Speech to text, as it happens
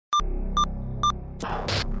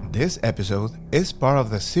This episode is part of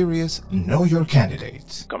the series Know Your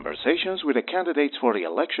Candidates. Conversations with the candidates for the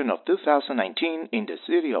election of 2019 in the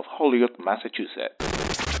city of Holyoke, Massachusetts.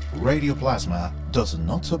 Radio Plasma does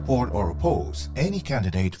not support or oppose any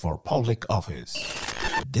candidate for public office.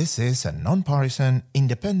 This is a nonpartisan,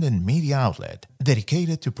 independent media outlet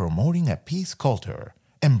dedicated to promoting a peace culture,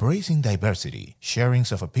 embracing diversity, sharing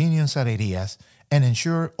of opinions and ideas, and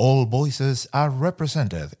ensure all voices are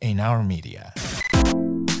represented in our media.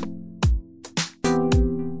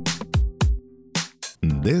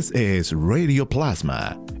 This is Radio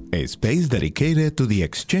Plasma, a space dedicated to the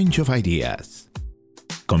exchange of ideas.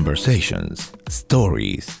 Conversations,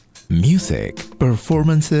 stories, music,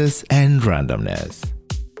 performances, and randomness.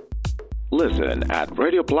 Listen at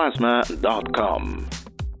radioplasma.com.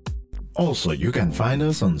 Also, you can find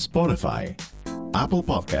us on Spotify, Apple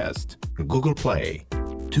Podcast, Google Play,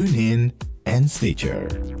 TuneIn, and Stitcher.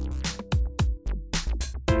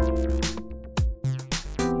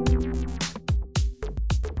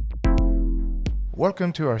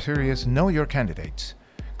 Welcome to our series Know Your Candidates.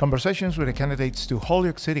 Conversations with the candidates to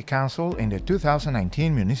Holyoke City Council in the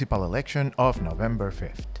 2019 municipal election of November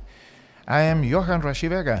 5th. I am Johan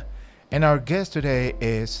Rashivega, and our guest today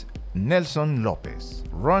is Nelson Lopez,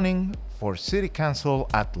 running for City Council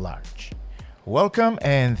at large. Welcome,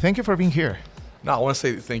 and thank you for being here. No, I want to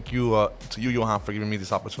say thank you to you, Johan, for giving me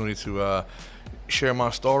this opportunity to share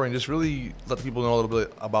my story and just really let the people know a little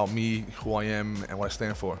bit about me, who I am, and what I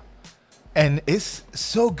stand for. And it's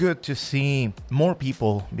so good to see more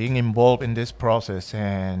people being involved in this process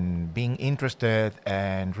and being interested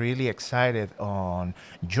and really excited on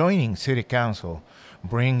joining City Council,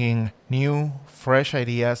 bringing new, fresh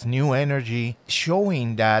ideas, new energy,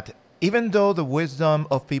 showing that even though the wisdom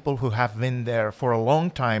of people who have been there for a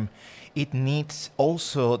long time, it needs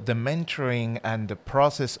also the mentoring and the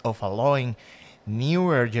process of allowing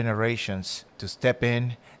newer generations to step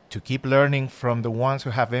in, to keep learning from the ones who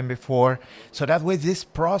have been before, so that way this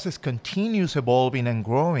process continues evolving and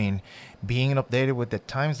growing, being updated with the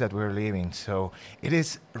times that we're living. So it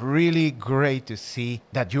is really great to see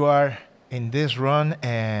that you are in this run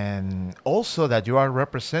and also that you are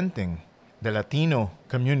representing the Latino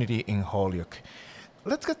community in Holyoke.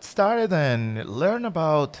 Let's get started and learn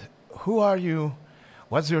about who are you,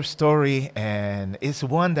 what's your story, and it's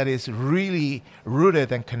one that is really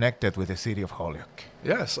rooted and connected with the city of Holyoke.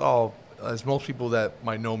 Yes, as most people that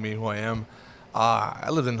might know me, who I am, I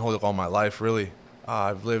lived in Holyoke all my life, really.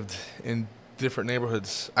 I've lived in different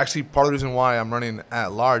neighborhoods. Actually, part of the reason why I'm running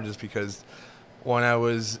at large is because when I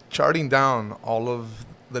was charting down all of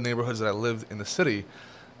the neighborhoods that I lived in the city,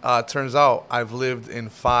 turns out I've lived in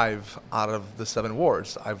 5 out of the 7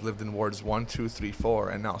 wards. I've lived in wards 1, 2, 3, 4,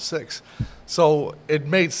 and now 6. So it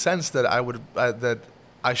made sense that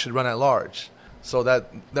I should run at large. So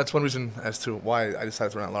that's one reason as to why I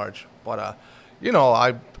decided to run at large. But I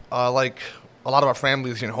like a lot of our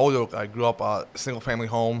families here in Holyoke. I grew up a single family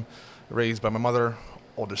home, raised by my mother,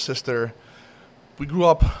 older sister. We grew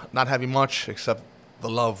up not having much except the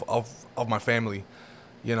love of my family.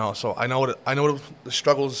 So I know the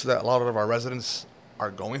struggles that a lot of our residents are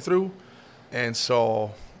going through, and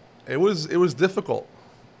so it was difficult,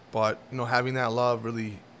 but having that love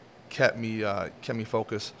really kept me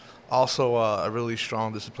focused. Also, a really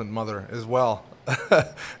strong, disciplined mother as well,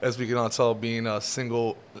 as we can all tell, being a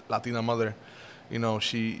single Latina mother.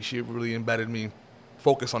 She really embedded me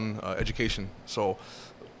focus on education. So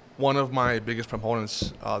one of my biggest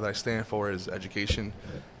proponents that I stand for is education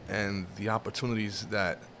and the opportunities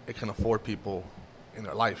that it can afford people in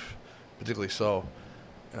their life, particularly so.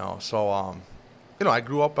 I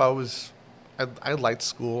grew up, I liked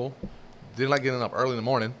school, didn't like getting up early in the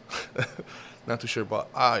morning, not too sure, but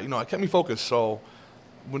it kept me focused. So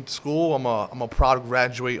went to school. I'm a proud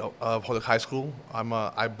graduate of Holyoke High School.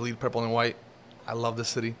 I bleed purple and white. I love this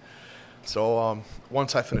city. So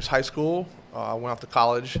once I finished high school, I went off to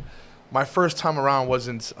college. My first time around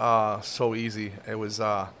wasn't so easy. It was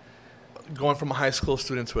going from a high school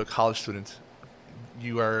student to a college student.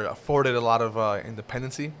 You are afforded a lot of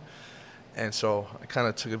independency, and so I kind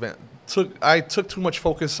of took advantage. I took too much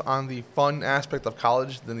focus on the fun aspect of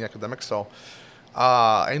college than the academics. So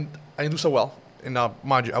I didn't do so well. And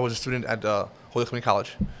mind you, I was a student at Holyoke Community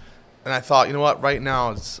College, and I thought, you know what? Right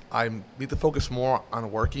now, I need to focus more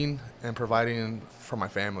on working and providing for my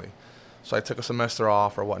family. So I took a semester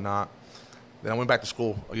off or whatnot. Then I went back to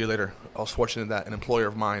school a year later. I was fortunate that an employer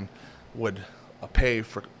of mine would pay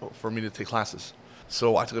for me to take classes.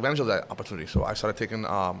 So I took advantage of that opportunity. So I started taking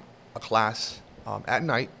a class at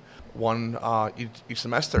night, one each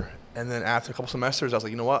semester. And then after a couple semesters, I was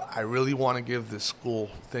like, you know what? I really want to give this school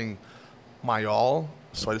thing my all,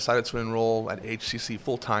 so I decided to enroll at HCC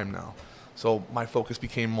full-time now. So my focus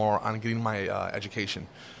became more on getting my education.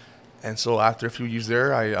 And so after a few years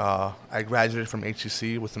there, I graduated from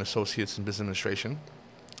HCC with an associate's in business administration,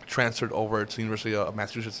 transferred over to the University of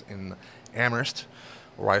Massachusetts in Amherst,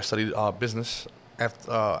 where I studied business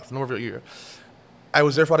after a number of years. I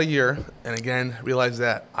was there for about a year, and again realized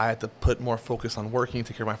that I had to put more focus on working,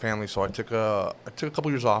 take care of my family. So I took a couple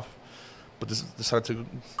years off, but decided to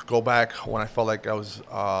go back when I felt like I was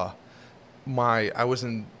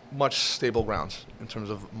in much stable grounds in terms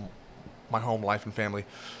of my home life and family.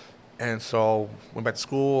 And so went back to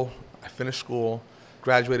school. I finished school,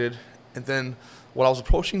 graduated, and then when I was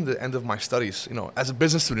approaching the end of my studies, as a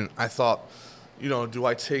business student, I thought, do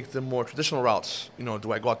I take the more traditional routes?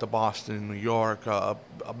 Do I go out to Boston, New York, a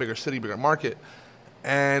bigger city, bigger market?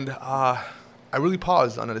 And I really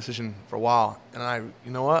paused on that decision for a while. And I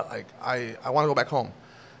want to go back home.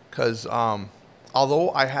 Because although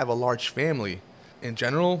I have a large family, in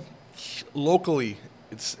general, locally,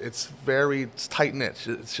 it's very tight-knit.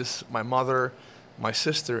 It's just my mother, my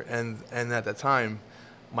sister, and at that time,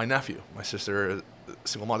 my nephew. My sister,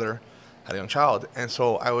 single mother, had a young child. And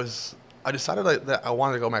so I decided that I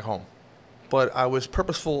wanted to go back home. But I was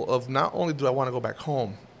purposeful of not only do I want to go back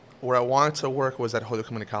home, where I wanted to work was at Holyoke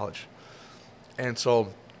Community College. And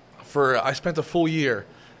so I spent a full year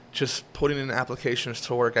just putting in applications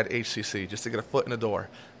to work at HCC just to get a foot in the door,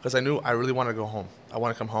 because I knew I really wanted to go home. I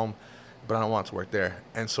want to come home, but I don't want to work there.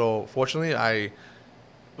 And so fortunately, I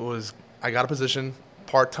got a position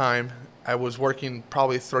part-time. I was working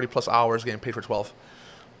probably 30 plus hours, getting paid for 12.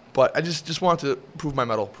 But I just wanted to prove my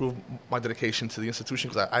mettle, prove my dedication to the institution,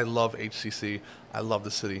 because I love HCC. I love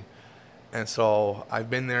the city. And so I've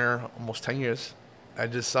been there almost 10 years.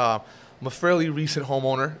 I'm a fairly recent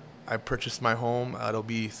homeowner. I purchased my home. It'll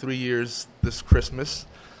be 3 years this Christmas.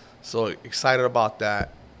 So excited about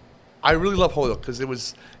that. I really love Holyoke because it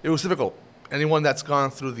was difficult. Anyone that's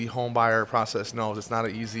gone through the home buyer process knows it's not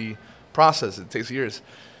an easy process. It takes years.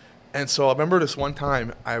 And so I remember this one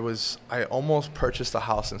time I almost purchased a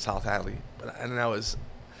house in South Hadley, and I was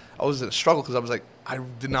in a struggle because I was like, I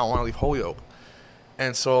did not want to leave Holyoke.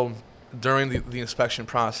 And so during the inspection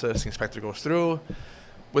process, the inspector goes through.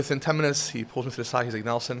 Within 10 minutes, he pulls me to the side. He's like,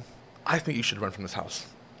 Nelson, I think you should run from this house.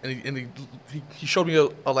 And he showed me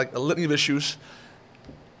a litany of issues,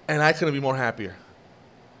 and I couldn't be more happier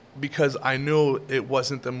because I knew it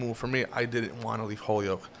wasn't the move for me. I didn't want to leave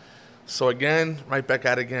Holyoke. So again, right back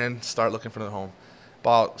at it again, start looking for another home.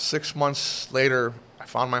 About 6 months later, I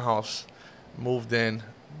found my house, moved in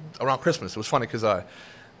around Christmas. It was funny because I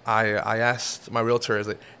asked my realtor, I was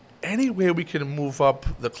like, any way we can move up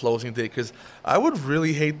the closing date? Because I would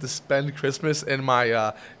really hate to spend Christmas in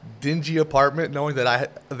my dingy apartment knowing that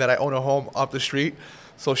I own a home up the street.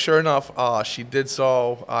 So sure enough, she did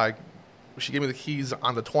so. She gave me the keys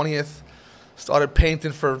on the 20th, started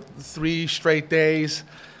painting for 3 straight days.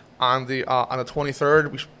 On the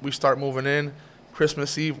 23rd, we start moving in.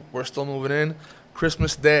 Christmas Eve, we're still moving in.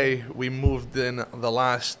 Christmas Day, we moved in the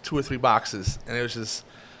last 2 or 3 boxes, and it was just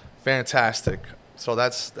fantastic. So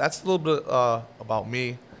that's a little bit about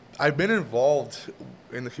me. I've been involved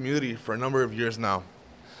in the community for a number of years now.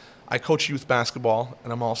 I coach youth basketball,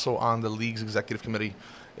 and I'm also on the league's executive committee.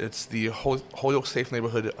 It's the Holyoke Safe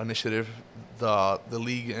Neighborhood Initiative. The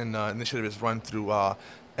league and initiative is run through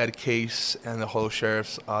Ed Case and the Holyoke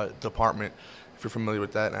Sheriff's Department, if you're familiar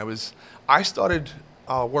with that. And I started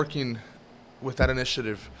working with that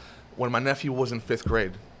initiative when my nephew was in 5th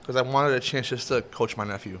grade because I wanted a chance just to coach my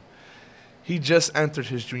nephew. He just entered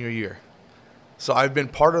his junior year. So I've been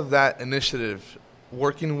part of that initiative,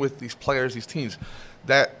 working with these players, these teams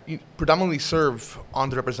that predominantly serve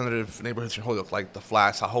underrepresented neighborhoods in Holyoke, like the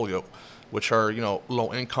Flats, Holyoke, which are,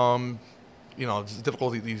 low income. It's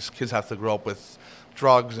difficult. These kids have to grow up with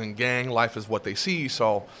drugs and gang life is what they see.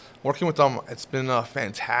 So working with them, it's been a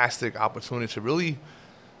fantastic opportunity to really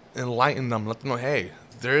enlighten them, let them know, hey,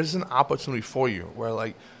 there's an opportunity for you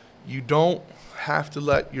where you don't have to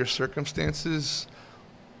let your circumstances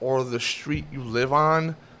or the street you live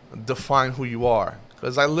on define who you are.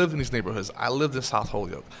 Because I lived in these neighborhoods. I lived in South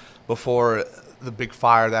Holyoke before the big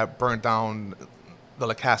fire that burned down the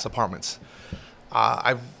Lacasse apartments.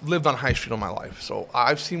 I've lived on High Street all my life, so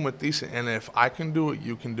I've seen what these, and if I can do it,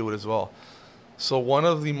 you can do it as well. So one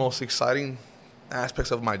of the most exciting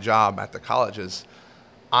aspects of my job at the college is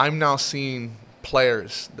I'm now seeing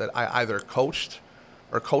players that I either coached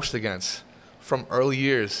or coached against from early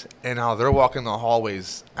years, and now they're walking the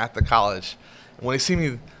hallways at the college. And when they see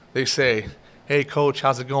me, they say, hey, coach,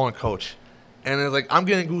 how's it going, coach? And it's I'm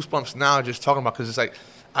getting goosebumps now just talking about because it's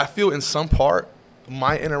I feel in some part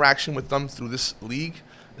my interaction with them through this league,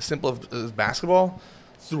 as simple as basketball,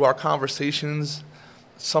 through our conversations,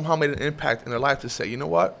 somehow made an impact in their life to say, you know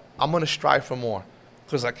what, I'm going to strive for more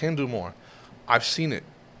because I can do more. I've seen it.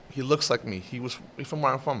 He looks like me. He's from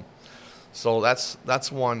where I'm from. So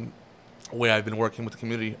that's one way I've been working with the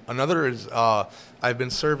community. Another is I've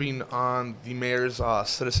been serving on the mayor's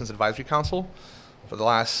Citizens Advisory Council for the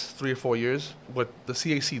last 3 or 4 years. What the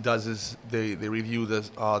CAC does is they review the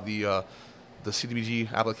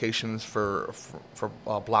CDBG applications for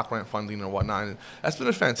block grant funding and whatnot. And that's been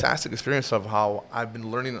a fantastic experience of how I've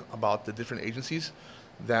been learning about the different agencies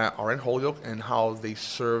that are in Holyoke and how they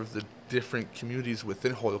serve the different communities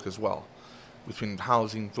within Holyoke as well, between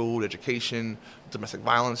housing, food, education, domestic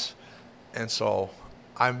violence. And so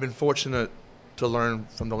I've been fortunate to learn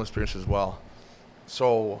from those experiences as well.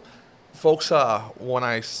 So folks, when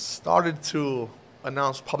I started to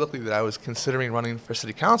announce publicly that I was considering running for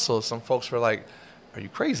city council, some folks were like, are you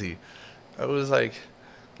crazy? I was like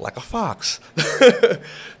a fox.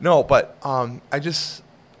 No, but I just,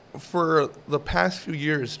 for the past few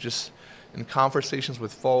years, just in conversations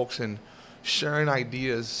with folks and sharing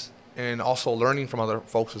ideas and also learning from other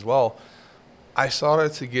folks as well, I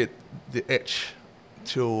started to get the itch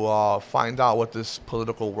to find out what this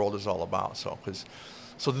political world is all about. So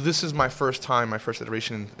this is my first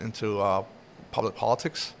iteration into public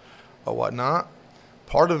politics or whatnot.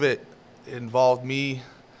 Part of it involved me.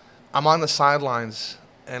 I'm on the sidelines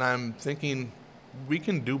and I'm thinking, we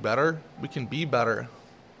can do better. We can be better.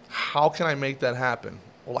 How can I make that happen?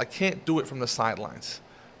 Well, I can't do it from the sidelines.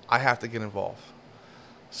 I have to get involved.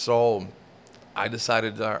 So I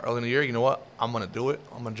decided early in the year, you know what? I'm gonna do it.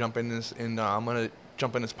 I'm gonna jump in this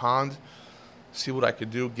pond, see what I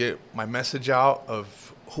could do, get my message out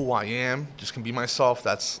of who I am. Just can be myself.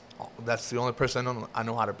 That's the only person I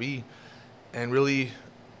know how to be, and really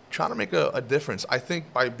trying to make a difference. I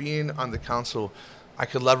think by being on the council, I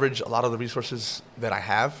could leverage a lot of the resources that I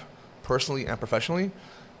have, personally and professionally,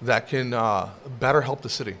 that can better help the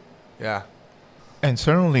city. Yeah. And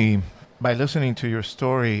certainly, by listening to your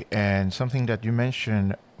story and something that you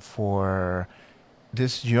mentioned for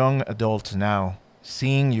this young adults now,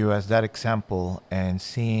 seeing you as that example and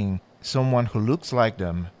seeing someone who looks like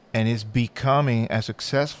them and is becoming a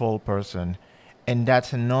successful person, and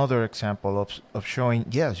that's another example of showing,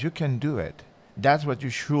 yes, you can do it. That's what you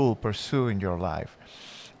should pursue in your life.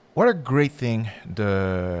 What a great thing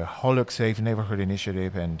the Holyoke Safe Neighborhood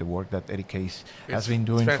Initiative and the work that Eddie Case has been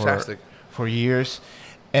doing for years.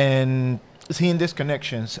 And seeing these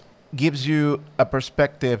connections gives you a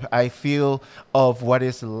perspective, I feel, of what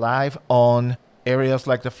is live on areas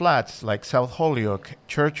like the Flats, like South Holyoke,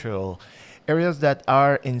 Churchill, areas that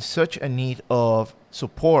are in such a need of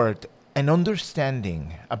support and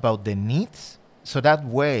understanding about the needs. So that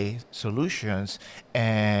way, solutions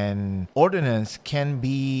and ordinance can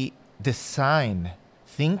be designed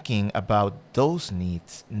thinking about those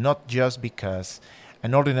needs, not just because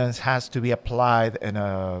an ordinance has to be applied in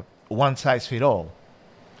a one-size-fits-all.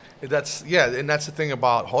 And that's the thing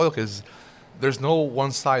about Holyoke is there's no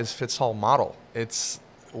one-size-fits-all model.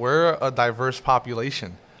 We're a diverse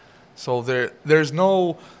population, so there's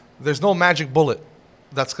no magic bullet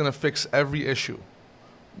that's gonna fix every issue.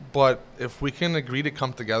 But if we can agree to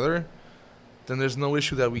come together, then there's no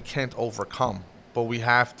issue that we can't overcome. But we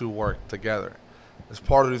have to work together. It's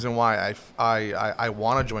part of the reason why I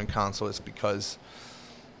want to join council is because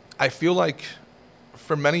I feel like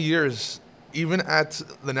for many years, even at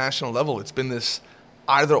the national level, it's been this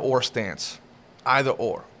either or stance. Either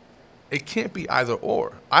or. It can't be either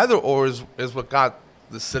or. Either or is what got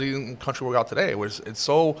the city and country we got today.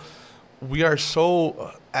 We are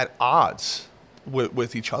so at odds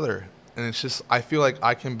with each other. And it's just, I feel like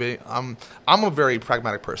I'm a very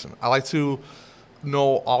pragmatic person. I like to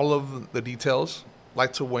know all of the details,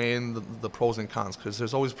 like to weigh in the pros and cons, because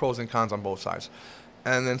there's always pros and cons on both sides.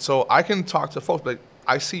 And then so I can talk to folks, but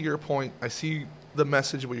I see your point, I see the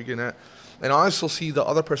message, what you're getting at, and I also see the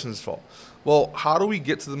other person's fault. Well, how do we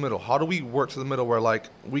get to the middle? How do we work to the middle where like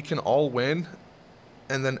we can all win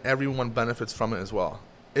and then everyone benefits from it as well?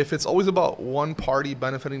 If it's always about one party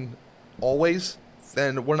benefiting always,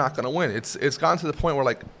 then we're not going to win. It's gotten to the point where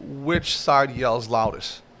like which side yells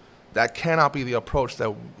loudest. That cannot be the approach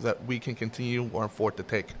that we can continue or afford to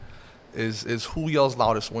take. Is who yells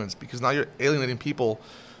loudest wins, because now you're alienating people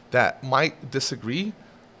that might disagree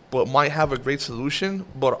but might have a great solution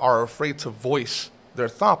but are afraid to voice their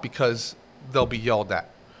thought because they'll be yelled at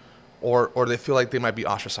or they feel like they might be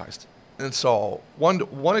ostracized. And so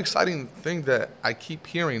one exciting thing that I keep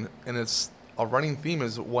hearing, and it's a running theme,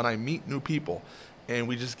 is when I meet new people and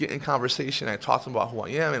we just get in conversation, I talk to them about who I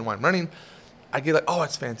am and why I'm running, I get like, oh,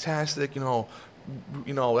 it's fantastic,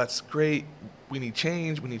 that's great. We need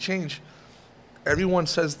change. We need change. Everyone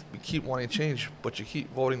says we keep wanting change, but you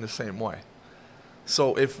keep voting the same way.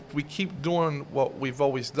 So if we keep doing what we've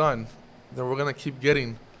always done, then we're gonna keep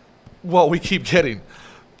getting what we keep getting.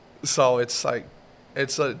 So it's like,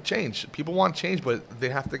 it's a change. People want change, but they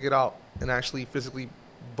have to get out and actually physically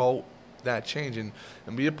vote that change and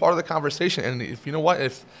be a part of the conversation. And if you know what,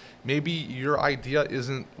 if maybe your idea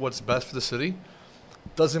isn't what's best for the city,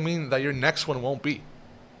 doesn't mean that your next one won't be.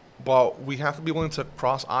 But we have to be willing to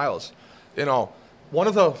cross aisles. One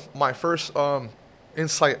of my first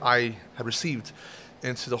insight I had received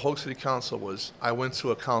into the Holyoke City Council was I went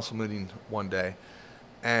to a council meeting one day,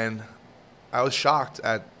 and I was shocked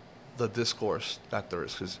at the discourse that there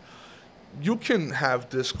is, because you can have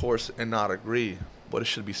discourse and not agree, but it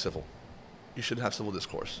should be civil. You should have civil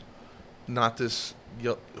discourse, not this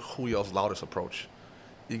who yells loudest approach.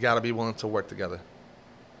 You got to be willing to work together.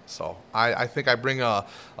 So I think I bring a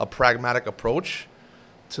pragmatic approach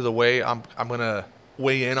to the way I'm going to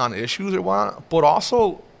weigh in on issues or whatnot, but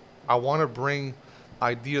also I want to bring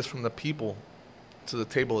ideas from the people to the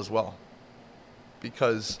table as well,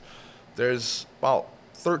 because there's about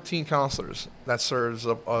 13 counselors that serves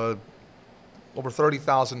over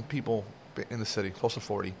 30,000 people in the city, close to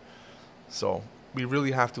 40. So we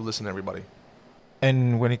really have to listen to everybody.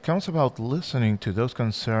 And when it comes about listening to those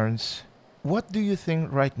concerns, what do you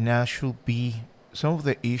think right now should be some of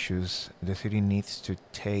the issues the city needs to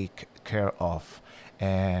take care of?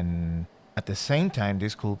 And at the same time,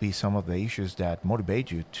 this could be some of the issues that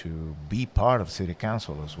motivate you to be part of city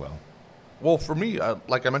council as well. Well, for me,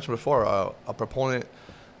 like I mentioned before, a proponent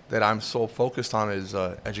that I'm so focused on is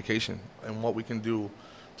education and what we can do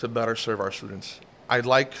to better serve our students. I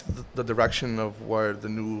like the direction of where the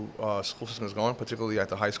new school system is going, particularly at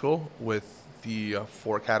the high school with the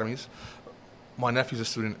 4 academies. My nephew's a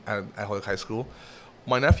student at Holyoke High School.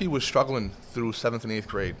 My nephew was struggling through 7th and 8th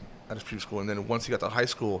grade at his previous school, and then once he got to high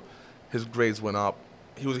school, his grades went up.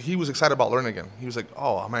 He was excited about learning again. He was like,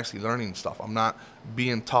 oh, I'm actually learning stuff. I'm not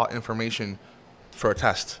being taught information for a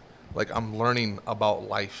test. Like, I'm learning about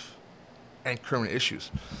life and current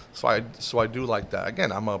issues. So I do like that.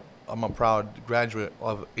 Again, I'm a proud graduate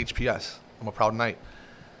of HPS. I'm a proud Knight.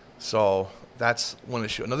 So that's one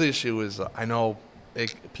issue. Another issue is I know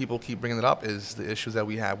people keep bringing it up, is the issues that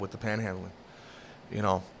we have with the panhandling.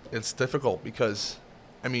 It's difficult because,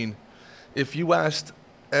 if you asked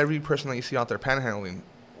every person that you see out there panhandling,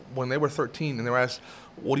 when they were 13 and they were asked,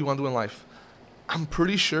 what do you want to do in life? I'm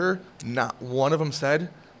pretty sure not one of them said,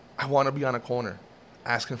 I want to be on a corner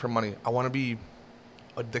asking for money. I want to be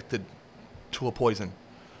addicted to a poison.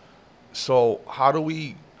 So how do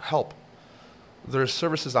we help? There's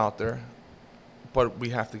services out there, but we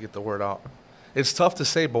have to get the word out. It's tough to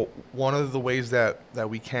say, but one of the ways that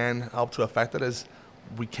we can help to affect it is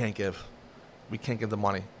we can't give. We can't give the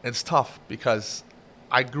money. It's tough because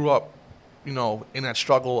I grew up, in that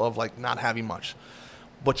struggle of like not having much.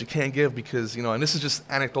 But you can't give because, and this is just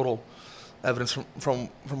anecdotal evidence from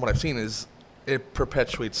what I've seen, is it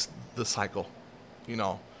perpetuates the cycle.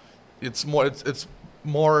 It's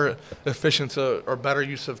more efficient or better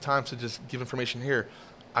use of time to just give information here.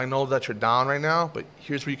 I know that you're down right now, but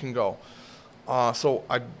here's where you can go.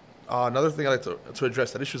 Another thing I'd like to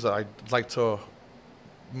address that issue is that I'd like to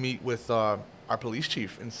meet with our police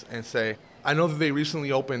chief and say, I know that they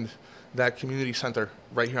recently opened that community center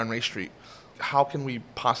right here on Ray Street. How can we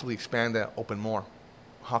possibly expand that, open more?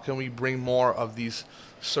 How can we bring more of these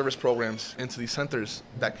service programs into these centers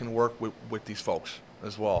that can work with these folks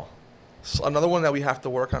as well? So another one that we have to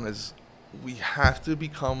work on is we have to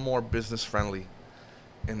become more business friendly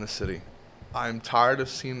in the city. I'm tired of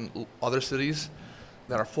seeing other cities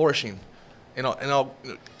that are flourishing.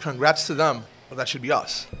 Congrats to them, but that should be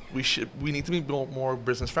us. We need to be more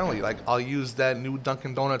business friendly. Like, I'll use that new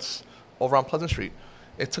Dunkin' Donuts over on Pleasant Street.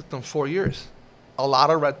 It took them 4 years. A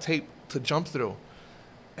lot of red tape to jump through.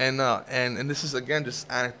 And this is, again, just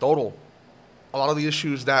anecdotal. A lot of the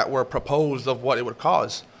issues that were proposed of what it would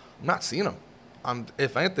cause, I'm not seeing them.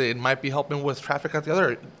 If anything, it might be helping with traffic at the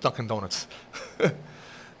other Dunkin' Donuts.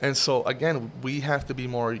 And so, again, we have to be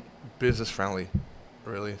more business friendly,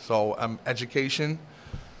 really. So education,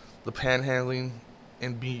 the panhandling,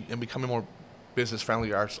 and becoming more business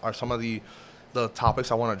friendly are some of the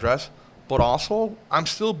topics I want to address. But also, I'm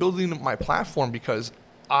still building my platform because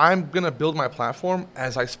I'm going to build my platform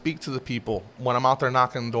as I speak to the people when I'm out there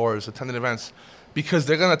knocking doors, attending events, because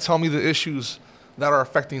they're going to tell me the issues that are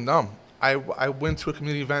affecting them. I went to a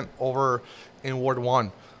community event over in Ward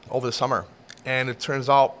 1 over the summer, and it turns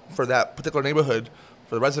out for that particular neighborhood,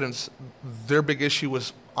 for the residents, their big issue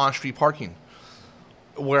was on-street parking.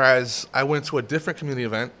 Whereas I went to a different community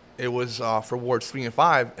event. It was for wards 3 and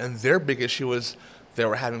 5, and their big issue was they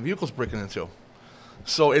were having vehicles breaking into.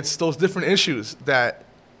 So it's those different issues that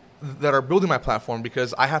are building my platform,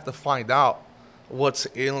 because I have to find out what's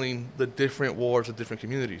ailing the different wards of different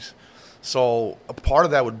communities. So a part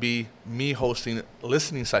of that would be me hosting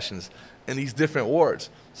listening sessions in these different wards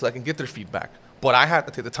so I can get their feedback. But I have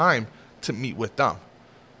to take the time to meet with them.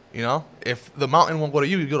 You know, if the mountain won't go to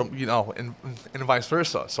you, you go to, and vice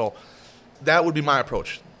versa. So that would be my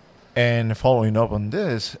approach. And following up on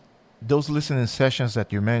this, those listening sessions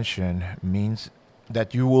that you mentioned means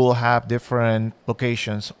that you will have different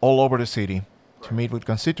locations all over the city to meet with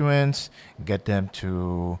constituents, get them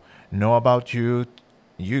to know about you,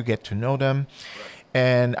 you get to know them.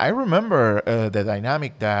 And I remember the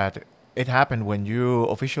dynamic that it happened when you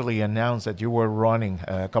officially announced that you were running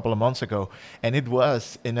a couple of months ago, and it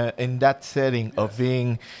was in that setting of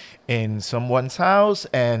being in someone's house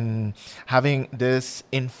and having this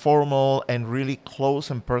informal and really close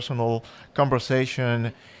and personal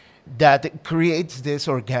conversation that creates this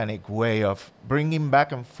organic way of bringing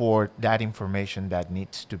back and forth that information that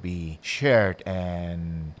needs to be shared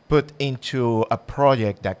and put into a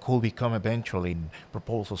project that could become eventually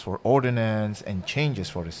proposals for ordinance and changes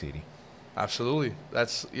for the city. Absolutely.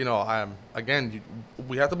 That's,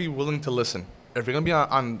 we have to be willing to listen. If you're going to be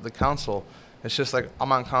on the council, it's just like,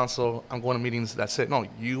 I'm on council, I'm going to meetings, that's it. No,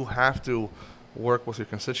 you have to work with your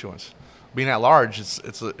constituents. Being at large,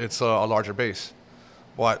 it's a larger base.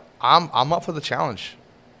 But I'm up for the challenge.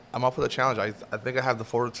 I think I have the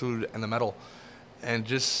fortitude and the mettle and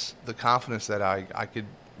just the confidence that I could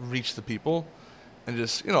reach the people and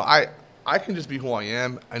just, I can just be who I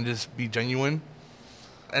am and just be genuine.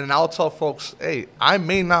 And I'll tell folks, hey, I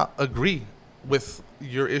may not agree with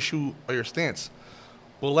your issue or your stance,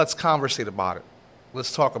 but let's conversate about it.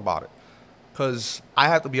 Let's talk about it. Because I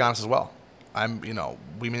have to be honest as well.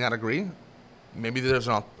 We may not agree. Maybe there's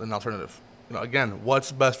an alternative. Again,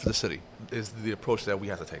 what's best for the city is the approach that we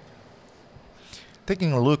have to take.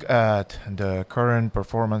 Taking a look at the current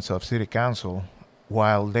performance of City Council,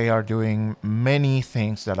 while they are doing many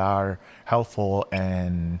things that are helpful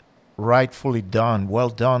and rightfully done, well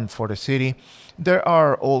done for the city, there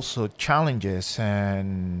are also challenges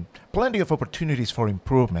and plenty of opportunities for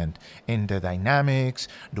improvement in the dynamics,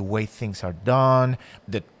 the way things are done,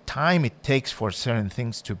 the time it takes for certain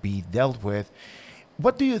things to be dealt with.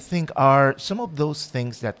 What do you think are some of those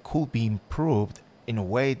things that could be improved in a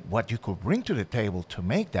way, what you could bring to the table to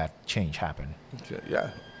make that change happen? Yeah.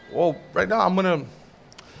 Well, right now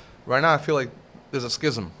I feel like there's a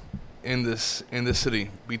schism in this city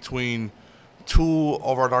between two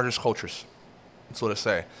of our largest cultures, so to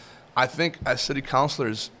say. I think as city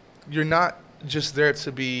councilors, you're not just there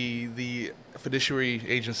to be the fiduciary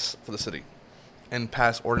agents for the city and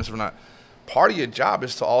pass ordinances or not. Part of your job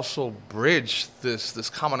is to also bridge this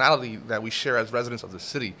commonality that we share as residents of the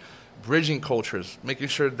city, bridging cultures, making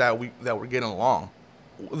sure that we're getting along.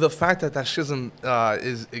 The fact that schism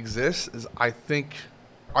exists is, I think,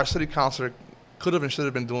 our city councilor could have and should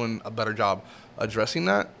have been doing a better job addressing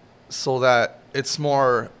that, so that it's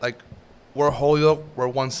more like we're Holyoke, we're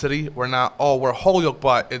one city. We're not, we're Holyoke,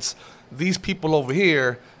 but it's these people over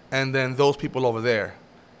here and then those people over there,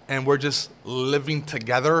 and we're just living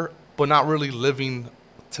together, but not really living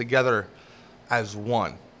together as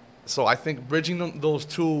one. So I think bridging those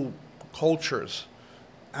two cultures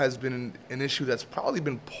has been an issue that's probably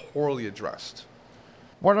been poorly addressed.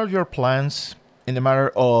 What are your plans in the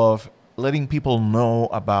matter of letting people know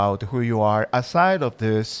about who you are aside of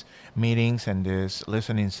these meetings and these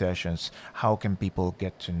listening sessions? How can people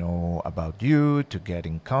get to know about you, to get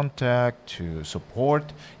in contact, to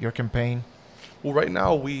support your campaign? Well, right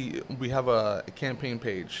now we have a campaign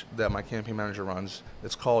page that my campaign manager runs.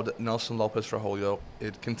 It's called Nelson Lopez for Holyoke.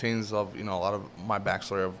 It contains a lot of my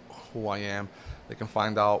backstory of who I am. They can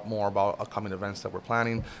find out more about upcoming events that we're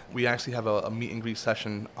planning. We actually have a meet and greet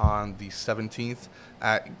session on the 17th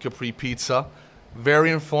at Capri Pizza. Very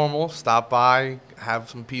informal. Stop by, have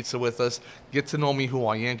some pizza with us, get to know me, who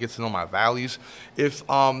I am, get to know my values. If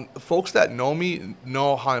folks that know me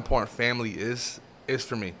know how important family is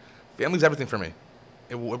for me. Family's everything for me.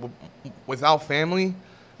 Without family,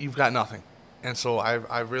 you've got nothing. And so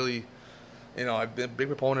I really, I've been a big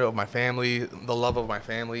proponent of my family, the love of my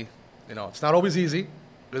family. It's not always easy,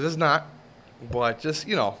 because it's not. But just,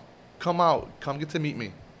 come out, come get to meet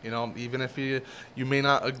me. Even if you may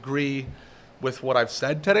not agree with what I've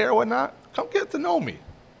said today or whatnot, come get to know me.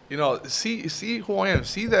 See who I am.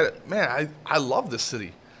 See that, man, I love this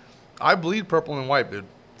city. I bleed purple and white, dude.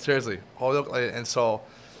 Seriously. And so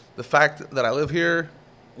the fact that I live here,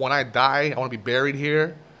 when I die, I want to be buried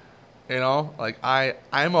here. You know, like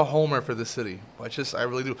I'm a homer for the city. I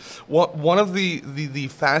really do. One of the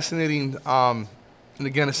fascinating, and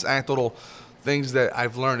again, it's anecdotal things that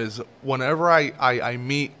I've learned is whenever I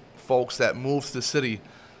meet folks that move to the city,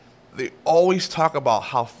 they always talk about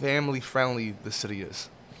how family friendly the city is.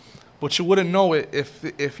 But you wouldn't know it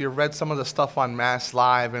if you read some of the stuff on Mass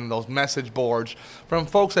Live and those message boards from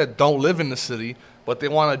folks that don't live in the city, but they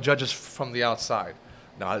want to judge us from the outside.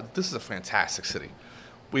 Now, this is a fantastic city.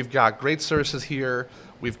 We've got great services here.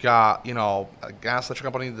 We've got, a gas electric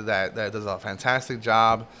company that does a fantastic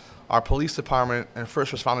job. Our police department and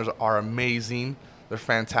first responders are amazing. They're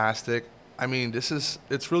fantastic. I mean,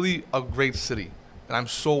 it's really a great city. And I'm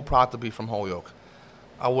so proud to be from Holyoke.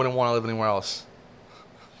 I wouldn't want to live anywhere else.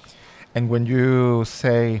 And when you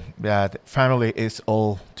say that family is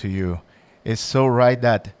all to you, it's so right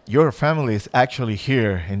that your family is actually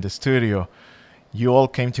here in the studio. You all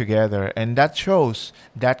came together, and that shows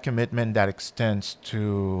that commitment that extends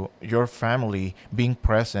to your family being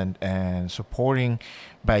present and supporting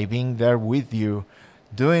by being there with you,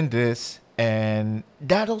 doing this. And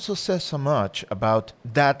that also says so much about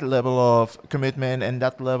that level of commitment and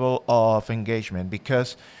that level of engagement,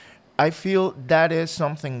 because I feel that is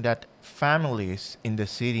something that families in the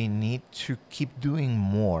city need to keep doing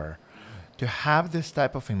more, to have this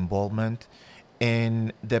type of involvement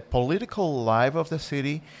in the political life of the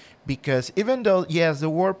city, because even though, yes, the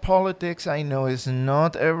word politics, I know, is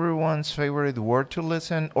not everyone's favorite word to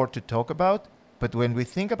listen or to talk about, but when we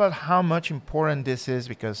think about how much important this is,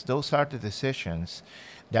 because those are the decisions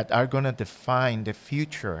that are going to define the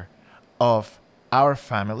future of our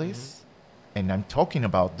families, and I'm talking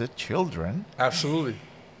about the children. Absolutely.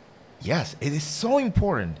 Yes, it is so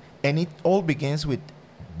important, and it all begins with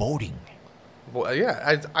voting. Well,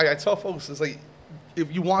 yeah, I tell folks, it's like,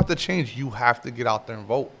 if you want the change, you have to get out there and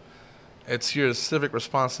vote. It's your civic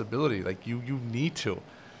responsibility. Like, you need to.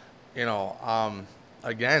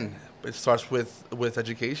 Again, it starts with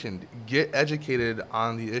education. Get educated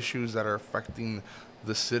on the issues that are affecting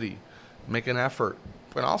the city. Make an effort.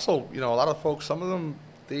 And also, a lot of folks, some of them,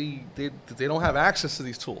 they don't have access to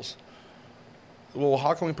these tools. Well,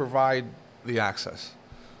 how can we provide the access?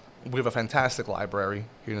 We have a fantastic library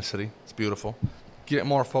here in the city. It's beautiful. Get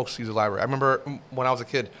more folks to use the library. I remember when I was a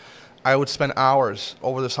kid, I would spend hours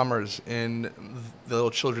over the summers in the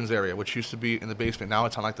little children's area, which used to be in the basement. Now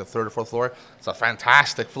it's on like the third or fourth floor. It's a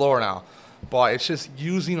fantastic floor now. But it's just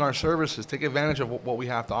using our services, take advantage of what we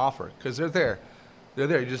have to offer, because they're there. They're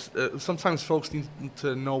there. You just sometimes folks need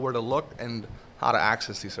to know where to look and how to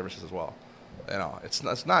access these services as well.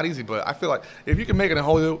 It's not easy, but I feel like if you can make it in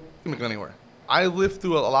Holyoke, you can make it anywhere. I lived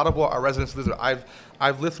through a lot of what our residents live through.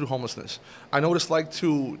 I've lived through homelessness. I know what it's like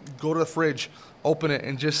to go to the fridge, open it,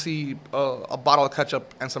 and just see a bottle of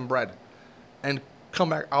ketchup and some bread, and come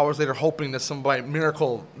back hours later hoping that by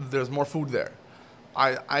miracle there's more food there.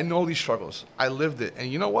 I know these struggles. I lived it, and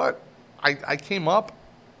you know what? I came up,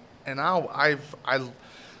 and now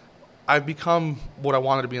I've become what I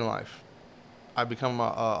wanted to be in life. I've become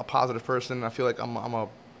a positive person. I feel like I'm a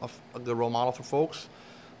good role model for folks.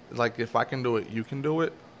 Like, if I can do it, you can do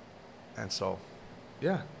it. And so,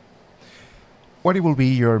 yeah. What will be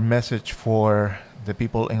your message for the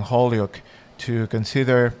people in Holyoke to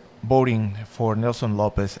consider voting for Nelson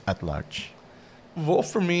Lopez at large? Vote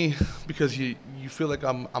for me because you feel like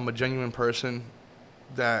I'm a genuine person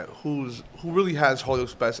who really has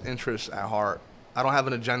Holyoke's best interests at heart. I don't have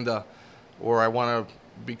an agenda or I want to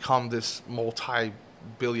become this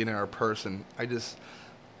multi-billionaire person.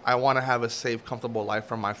 I want to have a safe, comfortable life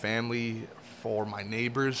for my family, for my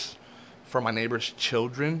neighbors'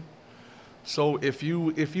 children. So if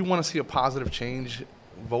you want to see a positive change,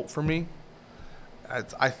 vote for me.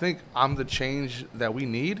 I think I'm the change that we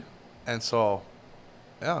need. And so,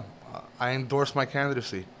 yeah, I endorse my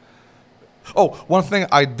candidacy. Oh, one thing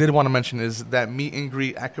I did want to mention is that meet and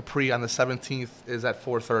greet at Capri on the 17th is at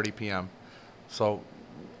 4:30 p.m. So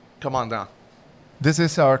come on down. This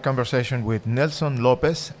is our conversation with Nelson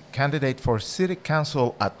Lopez, candidate for City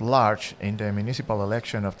Council at large in the municipal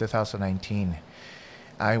election of 2019.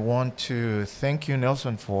 I want to thank you,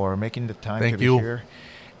 Nelson, for making the time to be here,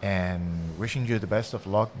 and wishing you the best of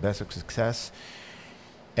luck, best of success.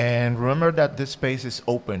 And remember that this space is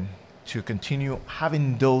open to continue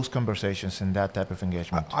having those conversations and that type of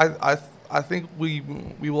engagement. I think we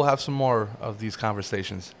will have some more of these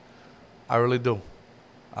conversations. I really do.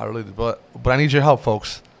 But I need your help,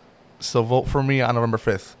 folks. So vote for me on November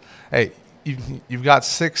 5th. Hey, you've got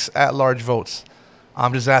 6 at-large votes.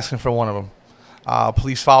 I'm just asking for one of them.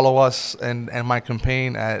 Please follow us and my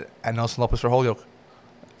campaign at Nelson Lopez for Holyoke.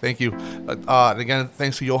 Thank you. And again,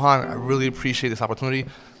 thanks to Johan. I really appreciate this opportunity.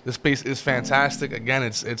 This space is fantastic. Again,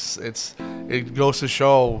 it goes to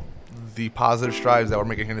show the positive strides that we're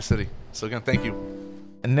making here in the city. So again, thank you.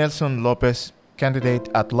 Nelson Lopez, candidate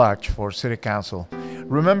at large for City Council.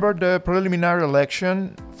 Remember, the preliminary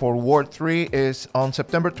election for Ward 3 is on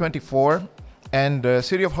September 24, and the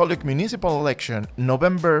City of Holyoke municipal election,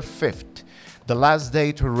 November 5th. The last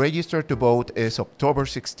day to register to vote is October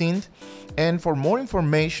 16th. And for more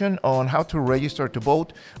information on how to register to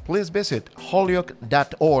vote, please visit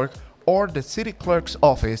holyoke.org or the city clerk's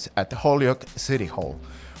office at Holyoke City Hall.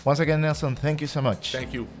 Once again, Nelson, thank you so much.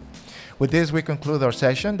 Thank you. With this, we conclude our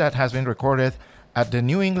session that has been recorded at the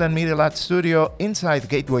New England Media Lab studio inside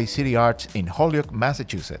Gateway City Arts in Holyoke,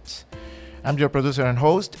 Massachusetts. I'm your producer and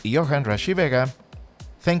host, Johan Rashi Vega.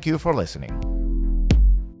 Thank you for listening.